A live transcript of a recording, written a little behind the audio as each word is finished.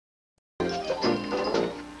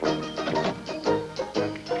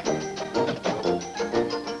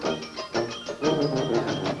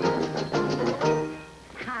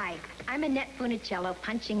Funicello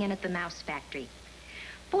punching in at the mouse factory.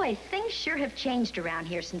 Boy, things sure have changed around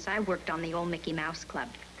here since I worked on the old Mickey Mouse Club.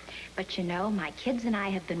 But you know, my kids and I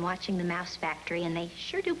have been watching the mouse factory, and they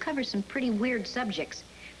sure do cover some pretty weird subjects,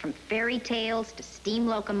 from fairy tales to steam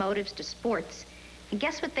locomotives to sports. And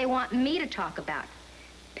guess what they want me to talk about?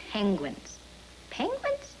 Penguins.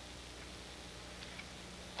 Penguins?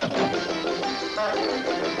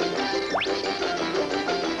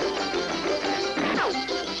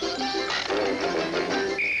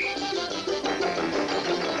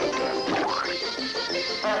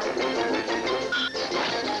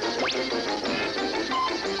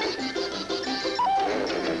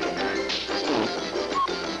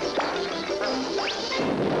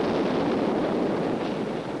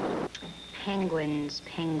 Penguins,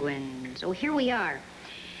 penguins. Oh, here we are.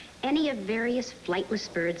 Any of various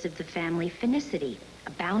flightless birds of the family Funicello,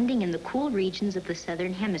 abounding in the cool regions of the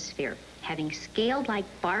southern hemisphere, having scaled-like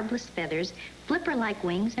barbless feathers, flipper-like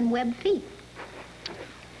wings, and webbed feet.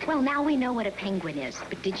 Well, now we know what a penguin is,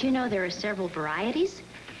 but did you know there are several varieties?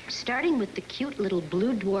 Starting with the cute little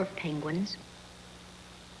blue dwarf penguins,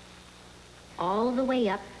 all the way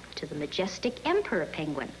up to the majestic emperor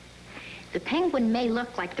penguin. The penguin may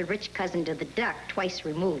look like the rich cousin to the duck, twice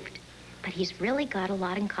removed, but he's really got a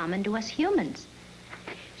lot in common to us humans.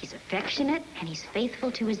 He's affectionate and he's faithful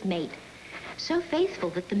to his mate. So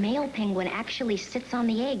faithful that the male penguin actually sits on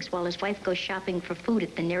the eggs while his wife goes shopping for food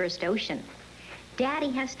at the nearest ocean.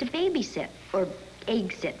 Daddy has to babysit, or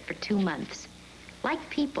egg sit, for 2 months. Like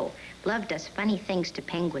people, love does funny things to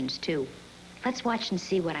penguins, too. Let's watch and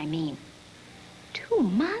see what I mean. 2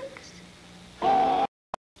 months?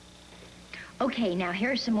 Okay, now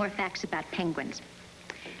here are some more facts about penguins.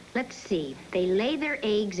 Let's see. They lay their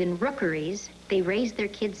eggs in rookeries. They raise their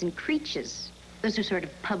kids in creches. Those are sort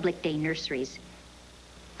of public day nurseries.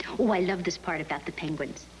 Oh, I love this part about the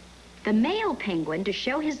penguins. The male penguin, to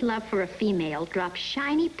show his love for a female, drops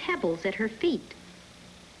shiny pebbles at her feet.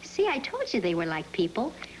 See, I told you they were like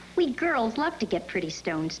people. We girls love to get pretty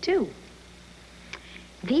stones, too.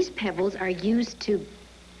 These pebbles are used to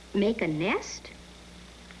make a nest.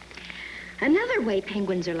 Another way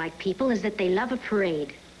penguins are like people is that they love a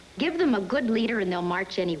parade. Give them a good leader and they'll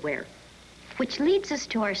march anywhere. Which leads us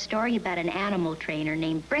to our story about an animal trainer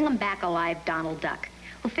named Bring 'em Back Alive Donald Duck,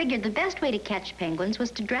 who figured the best way to catch penguins was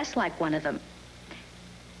to dress like one of them.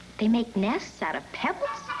 They make nests out of pebbles?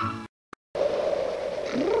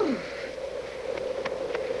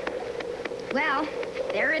 Well,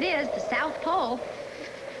 there it is, the South Pole.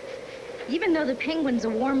 Even though the penguin's a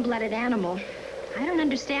warm-blooded animal, I don't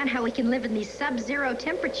understand how he can live in these sub-zero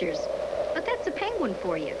temperatures. But that's a penguin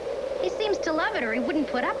for you. He seems to love it or he wouldn't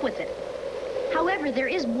put up with it. However, there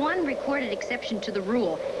is one recorded exception to the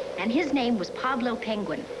rule, and his name was Pablo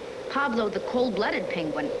Penguin. Pablo the cold-blooded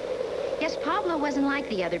penguin. Yes, Pablo wasn't like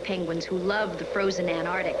the other penguins who loved the frozen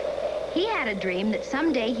Antarctic. He had a dream that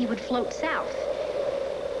someday he would float south.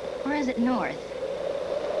 Or is it north?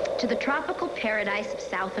 To the tropical paradise of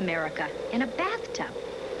South America in a bathtub.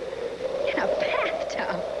 In a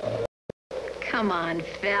bathtub? Come on,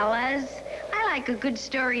 fellas. I like a good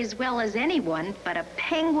story as well as anyone, but a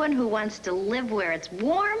penguin who wants to live where it's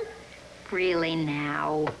warm? Really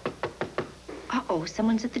now? Uh-oh,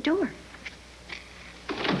 someone's at the door.